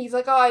talking, and he's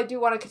like, oh, I do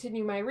want to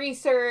continue my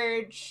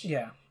research.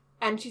 Yeah.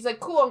 And she's like,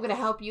 cool, I'm going to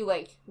help you,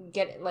 like,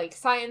 get, like,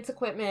 science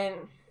equipment.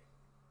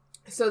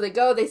 So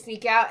they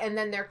sneak out, and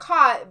then they're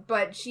caught,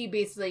 but she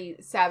basically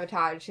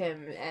sabotaged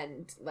him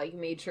and, like,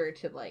 made sure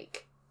to,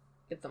 like,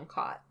 get them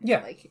caught.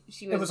 Yeah. Like,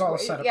 it was all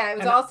set up. Yeah, it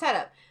was all set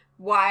up.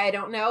 Why, I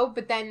don't know,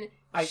 but then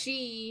I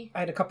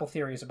had a couple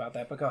theories about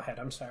that, but go ahead,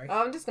 I'm sorry.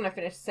 I'm just gonna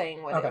finish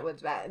saying what it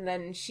was about. And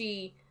then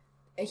he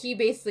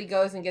basically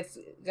goes and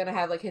gonna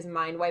have, like, his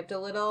mind wiped a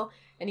little,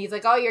 and he's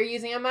like, oh, you're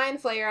using a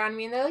mind flayer on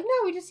me, and they're like,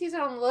 no, we just use it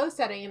on the low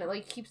setting, and it,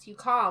 like, keeps you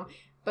calm.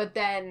 But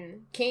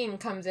then Kane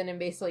comes in and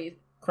basically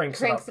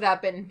cranks it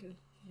up and,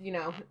 you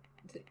know...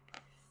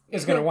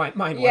 is gonna mind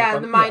wipe him. Yeah,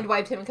 the mind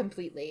wiped him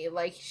completely.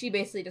 Like, she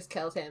basically just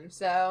killed him,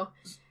 so...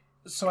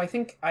 So I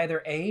think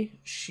either A,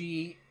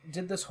 she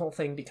did this whole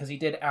thing because he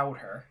did out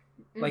her.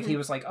 Like, he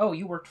was like, oh,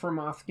 you worked for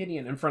Moff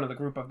Gideon in front of the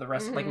group of the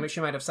rest. Like,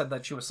 she might have said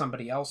that she was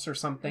somebody else or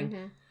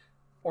something.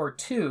 Or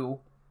two,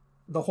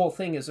 the whole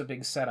thing is a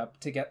big setup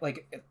to get,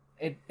 like,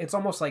 it's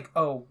almost like,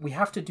 oh, we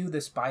have to do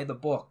this by the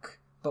book,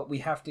 but we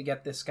have to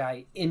get this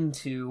guy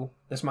into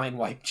this mind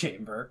wipe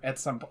chamber at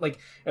some point. Like,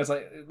 it's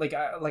like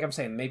I'm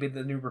saying, maybe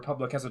the New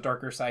Republic has a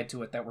darker side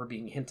to it that we're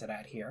being hinted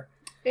at here.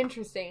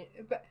 Interesting.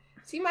 But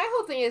see, my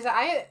whole thing is,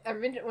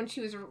 when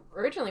she was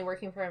originally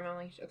working for him, I'm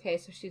like, okay,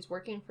 so she's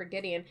working for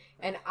Gideon,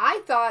 and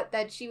I thought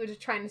that she was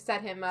just trying to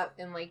set him up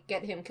and, like,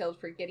 get him killed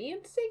for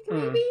Gideon's sake,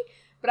 maybe.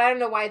 But I don't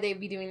know why they'd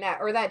be doing that.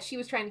 Or that she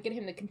was trying to get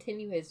him to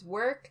continue his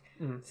work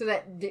so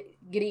that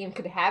Gideon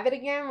could have it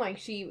again. Like,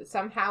 she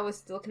somehow was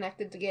still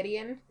connected to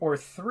Gideon. Or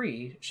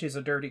three, she's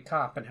a dirty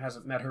cop and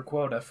hasn't met her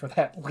quota for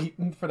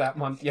that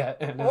month yet.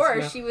 And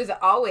or she was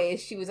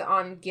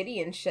on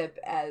Gideon's ship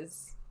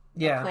as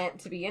a plant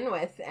to begin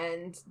with.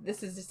 And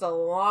this is just a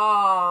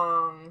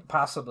long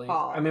possibly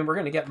haul. I mean, we're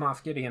going to get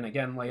Moff Gideon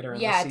again later in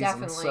the season. Yeah,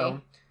 definitely.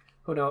 So...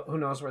 Who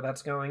knows where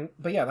that's going.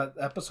 But yeah, that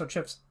episode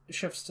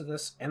shifts to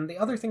this. And the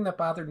other thing that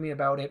bothered me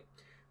about it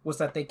was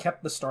that they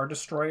kept the Star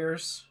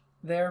Destroyers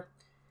there.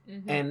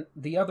 And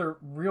the other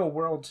real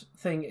world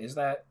thing is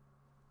that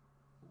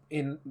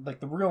in,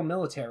 like, the real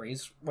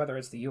militaries, whether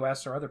it's the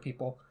US or other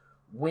people,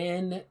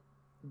 when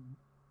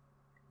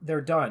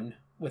they're done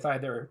with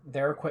either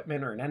their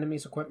equipment or an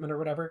enemy's equipment or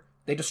whatever,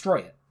 they destroy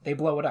it. They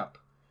blow it up.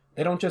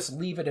 They don't just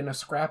leave it in a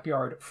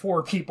scrapyard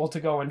for people to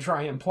go and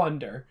try and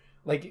plunder.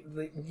 Like,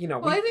 you know...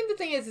 Well, I think the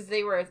thing is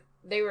they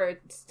were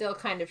still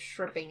kind of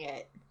stripping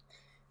it.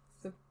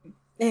 So...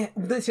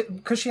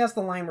 because she has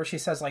the line where she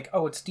says, like,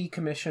 oh, it's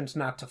decommissioned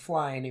not to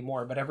fly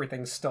anymore, but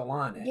everything's still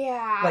on it.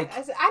 Yeah, like,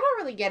 I don't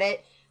really get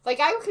it. Like,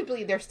 I could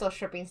believe they're still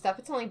stripping stuff.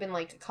 It's only been,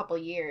 like, a couple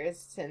years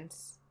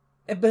since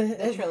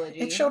the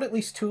trilogy. It showed at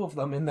least 2 of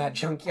them in that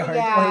junkyard.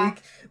 Yeah.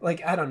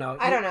 Like I don't know.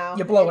 I don't know.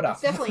 You blow it up.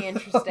 It's definitely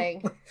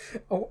interesting.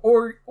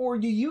 or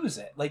you use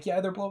it. Like, you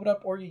either blow it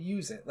up or you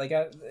use it. Like,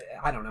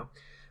 I don't know.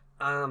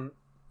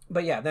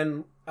 But yeah,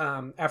 then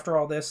after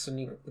all this, and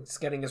he's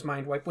getting his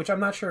mind wiped, which I'm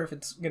not sure if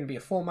it's going to be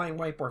a full mind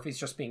wipe or if he's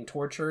just being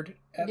tortured.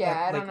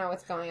 I don't know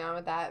what's going on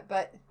with that,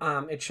 but...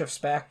 it shifts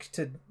back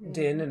to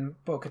Din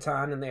and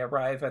Bo-Katan, and they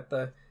arrive at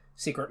the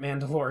secret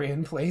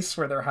Mandalorian place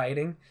where they're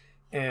hiding,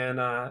 and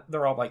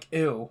they're all like,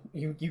 ew,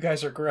 you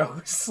guys are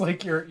gross.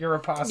 Like, you're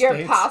apostates. You're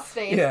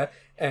apostates. Yeah.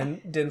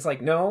 And Din's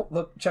like, no,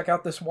 look, check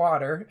out this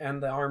water,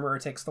 and the armorer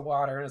takes the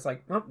water, and is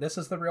like, oh, this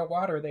is the real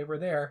water, they were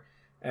there.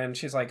 And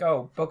she's like,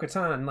 oh,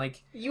 Bo-Katan,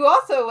 like... You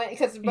also went...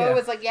 Because Bo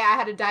was like, I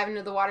had to dive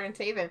into the water and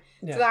save him.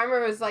 Yeah. So the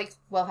armor was like,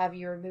 well, have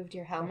you removed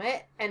your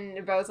helmet?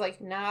 And Bo's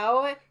like,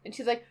 no. And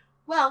she's like,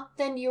 well,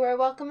 then you are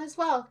welcome as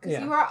well.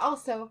 Because you are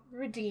also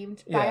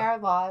redeemed by our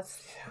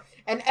laws.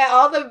 And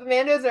all the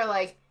Mandos are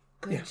like,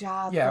 good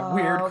job, Bo.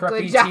 Weird,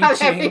 crappy good job.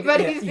 teaching.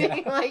 Everybody's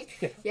being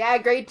like,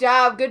 great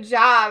job, good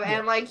job.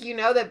 And, like, you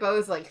know that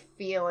Bo's, like,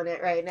 feeling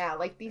it right now.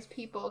 Like, these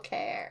people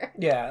care.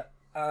 Yeah.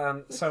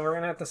 So we're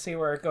gonna have to see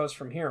where it goes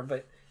from here,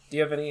 but do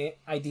you have any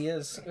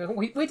ideas?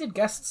 We did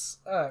guests.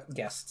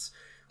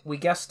 We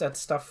guessed at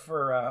stuff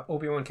for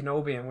Obi-Wan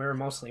Kenobi, and we were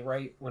mostly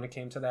right when it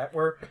came to that.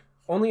 We're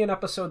only in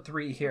episode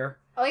 3 here.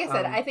 Like I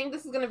said, I think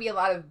this is gonna be a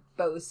lot of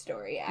Bo's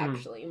story,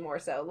 actually, more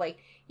so. Like,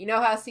 you know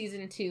how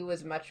season 2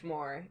 was much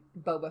more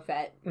Boba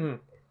Fett?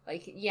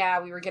 Like,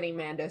 we were getting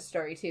Mando's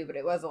story too, but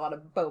it was a lot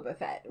of Boba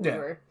Fett. We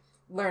were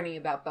learning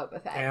about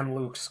Boba Fett. And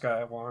Luke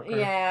Skywalker.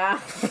 Yeah.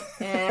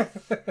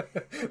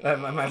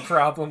 That's my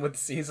problem with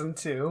season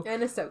 2.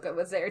 And Ahsoka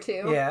was there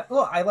too. Yeah.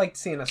 Well, I liked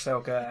seeing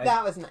Ahsoka.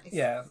 That was nice.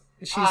 Yeah.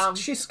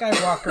 She's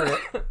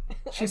Skywalker.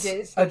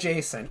 She's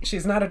adjacent.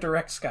 She's not a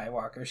direct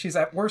Skywalker. She's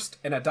at worst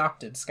an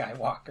adopted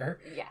Skywalker.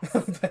 Yes.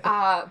 But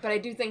I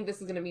do think this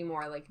is going to be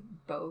more like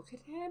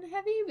Bo-Katan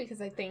heavy,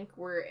 because I think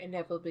we're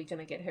inevitably going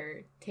to get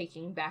her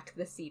taking back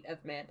the seat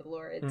of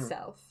Mandalore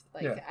itself.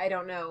 I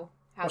don't know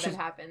how that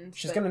happens.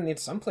 She's going to need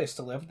some place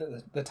to live.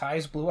 The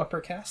ties blew up her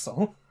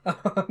castle.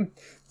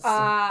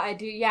 I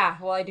do,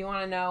 Well, I do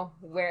want to know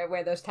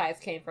where those ties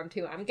came from,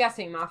 too. I'm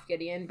guessing Moff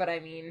Gideon, but I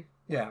mean...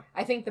 Yeah.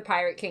 I think the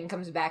Pirate King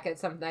comes back at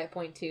some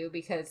point, too,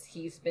 because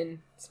he's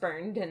been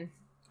spurned, and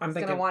he's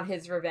going to want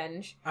his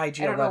revenge. I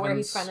don't know where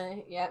he's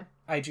finally... Yeah.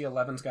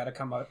 IG-11's got to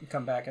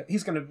come back.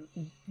 He's going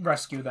to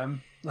rescue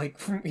them. Like,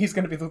 he's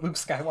going to be the Luke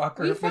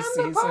Skywalker of this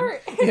season.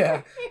 Part.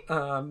 Yeah.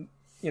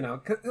 You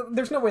know,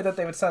 there's no way that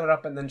they would set it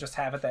up and then just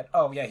have it that,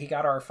 oh yeah, he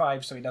got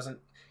R5 so he doesn't...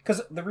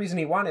 Because the reason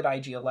he wanted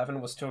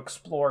IG-11 was to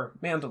explore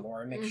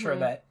Mandalore and make sure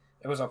that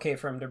it was okay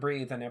for him to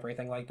breathe and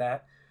everything like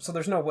that. So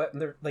there's no way...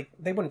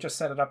 They wouldn't just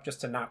set it up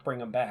just to not bring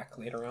him back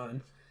later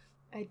on.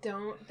 I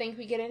don't think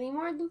we get any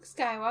more Luke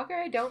Skywalker.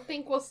 I don't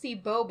think we'll see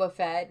Boba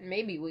Fett.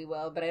 Maybe we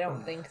will, but I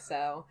don't think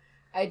so.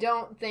 I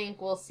don't think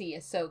we'll see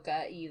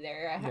Ahsoka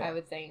either, I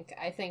would think.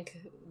 I think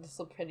this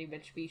will pretty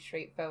much be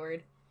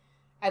straightforward.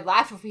 I'd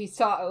laugh if we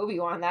saw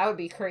Obi-Wan. That would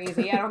be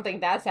crazy. I don't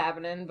think that's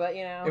happening, but,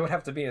 you know. It would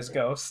have to be his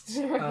ghost.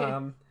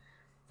 Right.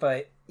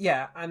 But,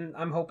 yeah,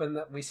 I'm hoping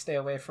that we stay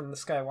away from the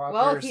Skywalkers.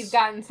 Well, if he's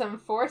gotten some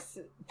Force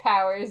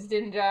powers,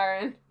 Din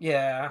Djarin.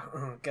 Yeah.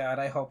 Oh, God,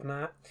 I hope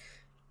not.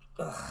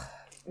 Ugh.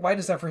 Why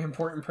does every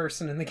important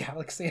person in the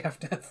galaxy have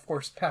to have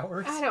Force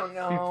powers? I don't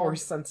know. Be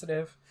Force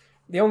sensitive.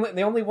 The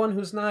only one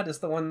who's not is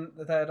the one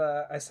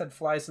that I said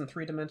flies in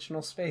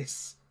 3-dimensional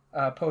space.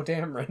 Poe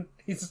Dameron.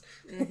 He's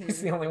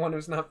the only one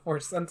who's not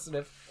Force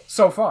sensitive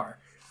so far.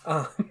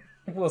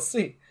 We'll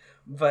see.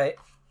 But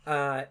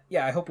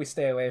yeah, I hope we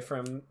stay away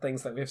from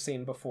things that we've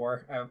seen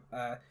before.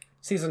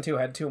 Season 2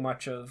 had too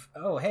much of,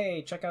 oh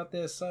hey, check out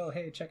this. Oh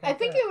hey, check out. I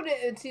think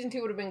season 2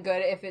 would have been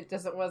good if it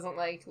wasn't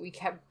like we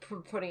kept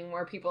putting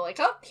more people like,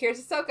 oh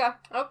here's Ahsoka,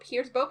 oh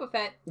here's Boba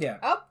Fett, yeah,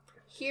 oh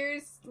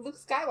here's Luke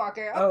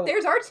Skywalker, oh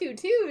there's R2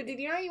 too. Did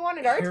you know you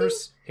wanted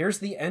R2? Here's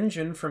the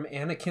engine from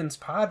Anakin's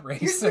pod racer.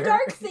 Here's the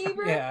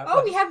Darksaber. Yeah.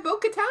 Oh, we have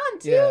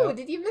Bo-Katan too. Yeah.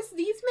 Did you miss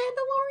these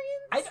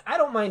Mandalorians? I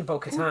don't mind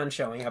Bo-Katan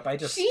showing up.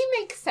 She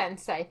makes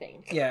sense, I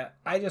think. Yeah,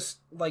 I just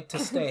like to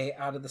stay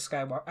out of the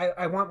Skywalker.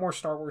 I want more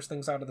Star Wars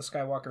things out of the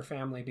Skywalker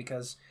family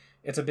because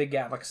it's a big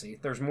galaxy.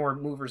 There's more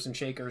movers and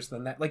shakers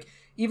than that. Like,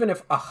 even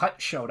if a Hutt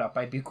showed up,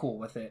 I'd be cool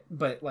with it.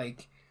 But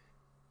like,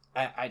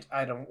 I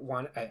don't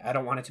want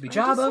it to be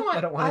Jabba. I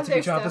don't want it to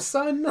be Jabba's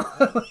son.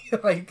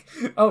 Like,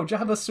 oh,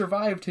 Jabba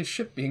survived his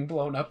ship being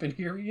blown up, and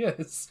here he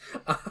is.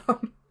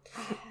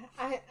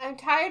 I'm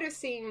tired of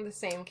seeing the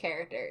same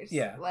characters.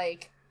 Yeah,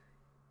 like,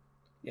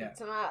 yeah.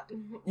 It's not,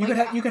 you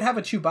could have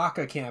a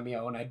Chewbacca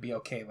cameo, and I'd be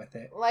okay with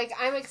it. Like,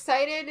 I'm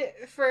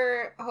excited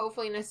for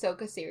hopefully an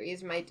Ahsoka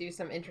series might do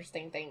some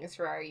interesting things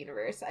for our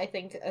universe. I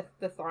think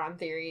the Thrawn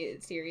Theory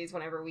series,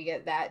 whenever we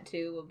get that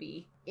too, will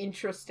be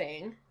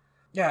interesting.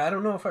 Yeah, I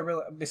don't know if I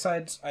really...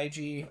 Besides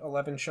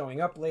IG-11 showing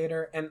up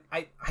later, and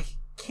I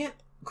can't...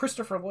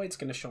 Christopher Lloyd's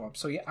going to show up,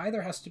 so he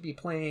either has to be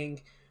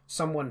playing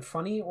someone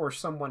funny or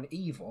someone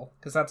evil,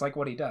 because that's like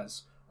what he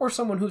does. Or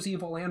someone who's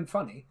evil and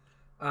funny.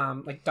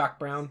 Like Doc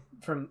Brown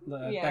from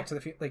Back to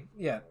the Future. Like,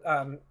 yeah.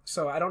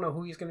 So I don't know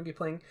who he's going to be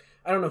playing.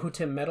 I don't know who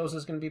Tim Meadows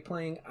is going to be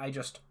playing. I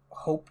just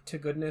hope to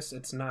goodness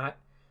it's not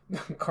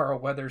Carl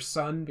Weathers'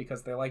 son,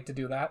 because they like to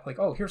do that. Like,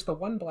 oh, here's the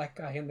one black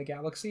guy in the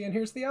galaxy, and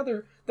here's the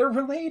other. They're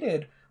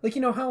related. Like,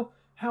 you know how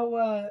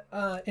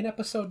in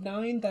episode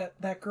 9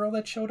 that girl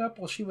that showed up,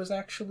 well, she was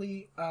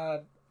actually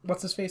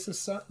what's his face's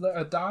son,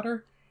 a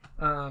daughter.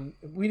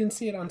 We didn't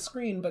see it on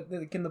screen, but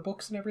like in the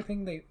books and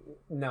everything,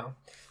 no,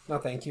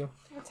 thank you.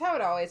 That's how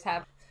it always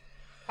happens.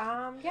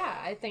 Yeah,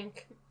 I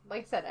think,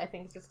 like I said, I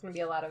think it's just going to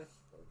be a lot of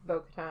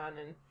Bo-Katan,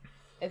 and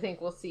I think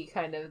we'll see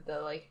kind of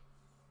the like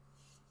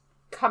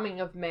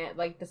coming of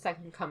the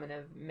second coming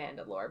of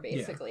Mandalore.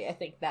 Basically, yeah. I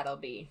think that'll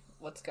be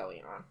what's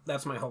going on.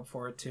 That's my hope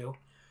for it too.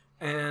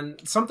 And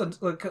something,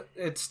 like,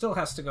 it still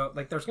has to go,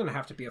 like, there's going to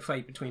have to be a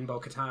fight between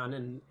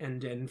Bo-Katan and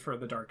Din for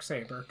the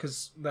Darksaber,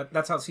 because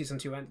that's how Season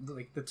 2 ended.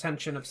 Like, the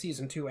tension of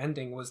Season 2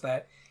 ending was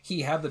that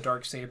he had the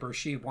Darksaber,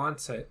 she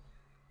wants it,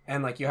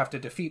 and, like, you have to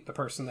defeat the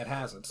person that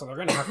has it, so they're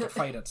going to have to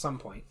fight at some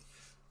point.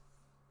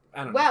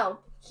 I don't know.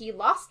 Well, he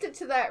lost it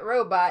to that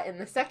robot in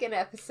the second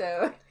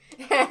episode,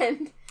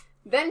 and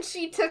then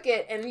she took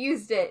it and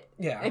used it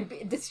and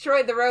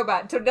destroyed the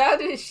robot. So now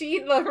is she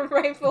the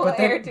rightful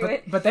heir to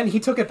it? But then he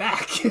took it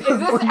back. Is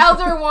this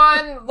Elder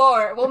Wand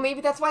lore? Well,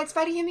 maybe that's why it's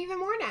fighting him even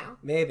more now.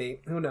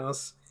 Maybe. Who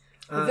knows?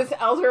 Is this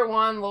Elder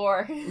Wand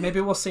lore? Maybe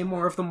we'll see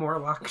more of the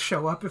Morlocks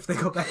show up if they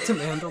go back to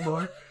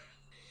Mandalore.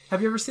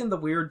 Have you ever seen the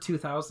weird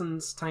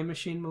 2000s Time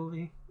Machine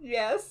movie?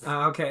 Yes.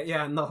 Okay,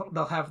 yeah, and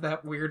they'll have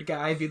that weird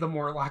guy be the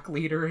Morlock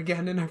leader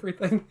again and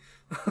everything.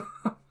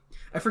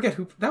 I forget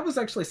who... That was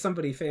actually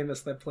somebody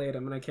famous that played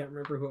him, and I can't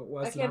remember who it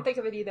was. I can't think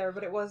of it either,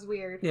 but it was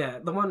weird. Yeah,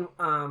 the one...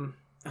 oh,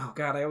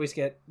 God, I always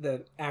get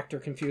the actor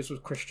confused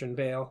with Christian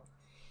Bale.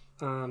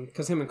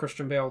 Because him and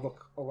Christian Bale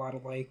look a lot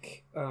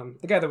alike.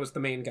 The guy that was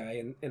the main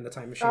guy in the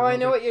Time Machine movie. I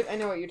know what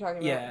you're talking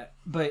about. Yeah,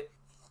 but...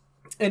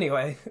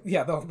 Anyway,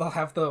 yeah, they'll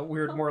have the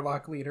weird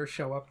Morlock leader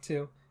show up,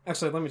 too.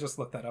 Actually, let me just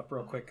look that up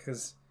real quick,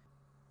 because...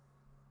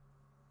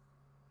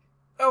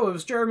 Oh, it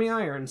was Jeremy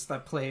Irons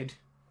that played,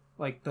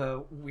 like,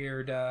 the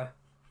weird...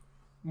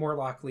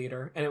 Morlock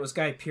leader, and it was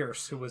Guy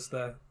Pearce who was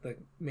the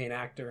main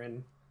actor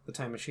in the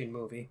Time Machine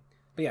movie.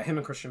 But yeah, him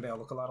and Christian Bale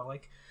look a lot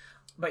alike.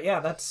 But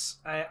yeah, that's...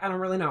 I don't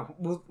really know.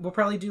 We'll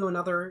probably do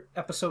another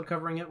episode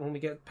covering it when we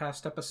get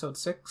past episode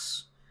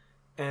 6,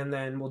 and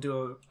then we'll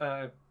do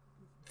a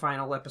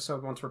final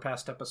episode once we're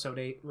past episode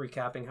 8,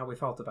 recapping how we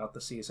felt about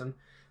the season.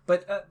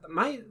 But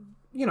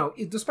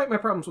despite my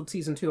problems with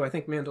season 2, I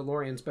think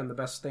Mandalorian's been the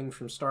best thing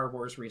from Star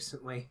Wars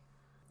recently.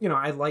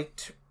 I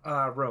liked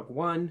Rogue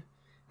One,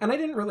 and I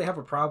didn't really have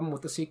a problem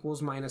with the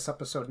sequels minus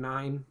episode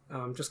 9,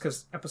 just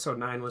because episode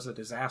 9 was a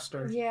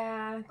disaster.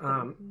 Yeah,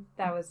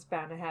 that was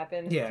bound to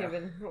happen,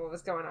 given what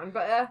was going on.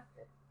 But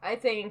I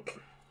think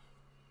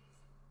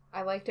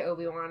I liked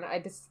Obi-Wan.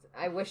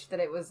 I wish that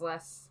it was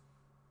less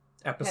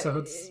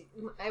episodes.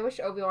 I wish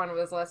Obi-Wan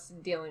was less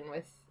dealing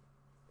with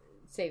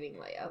saving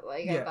Leia.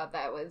 I thought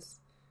that was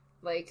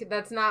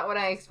that's not what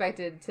I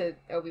expected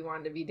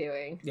Obi-Wan to be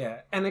doing.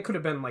 Yeah, and it could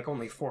have been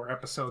only 4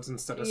 episodes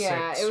instead of 6.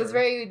 Yeah, it was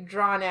very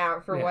drawn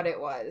out for what it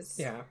was.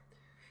 Yeah.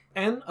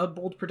 And a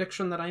bold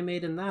prediction that I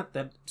made in that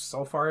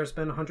so far has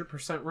been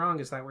 100% wrong,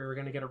 is that we were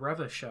going to get a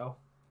Reva show.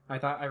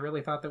 I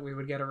really thought that we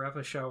would get a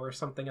Reva show or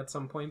something at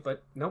some point,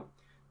 but nope.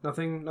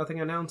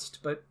 Nothing announced,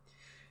 but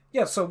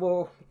yeah, so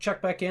we'll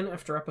check back in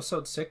after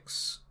episode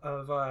 6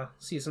 of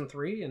season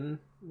 3, and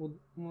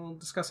we'll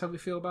discuss how we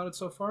feel about it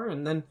so far,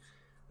 and then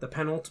the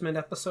penultimate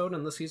episode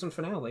and the season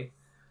finale.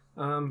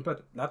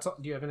 But that's all.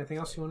 Do you have anything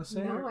else you want to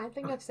say? No, I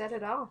think I've said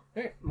it all.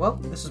 Alright, well,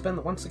 this has been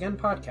the Once Again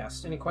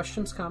Podcast. Any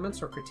questions,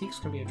 comments, or critiques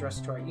can be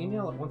addressed to our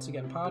email at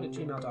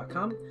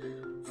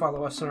onceagainpod@gmail.com.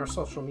 Follow us on our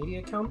social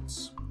media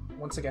accounts.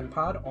 Once Again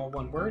Pod, all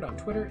one word, on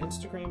Twitter,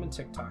 Instagram, and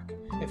TikTok.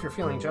 If you're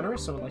feeling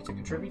generous and would like to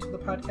contribute to the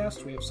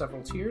podcast, we have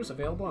several tiers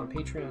available on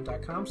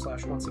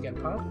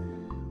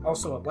patreon.com/onceagainpod.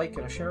 Also, a like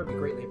and a share would be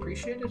greatly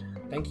appreciated.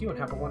 Thank you and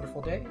have a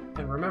wonderful day.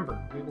 And remember,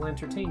 we will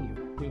entertain you.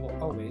 We will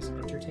always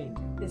entertain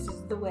you. This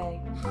is the way.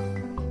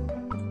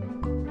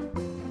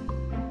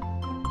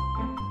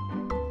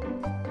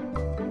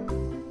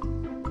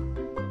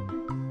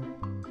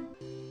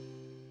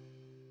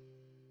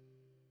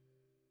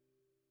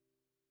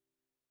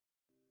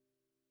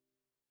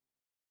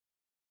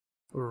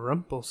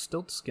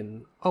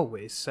 Rumpelstiltskin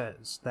always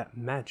says that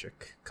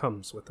magic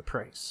comes with a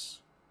price.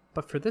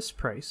 But for this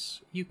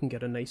price, you can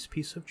get a nice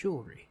piece of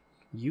jewelry.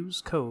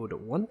 Use code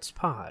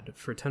ONCEPOD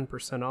for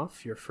 10%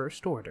 off your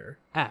first order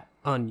at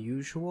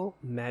Unusual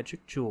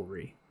Magic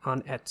Jewelry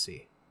on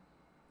Etsy.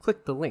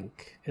 Click the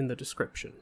link in the description.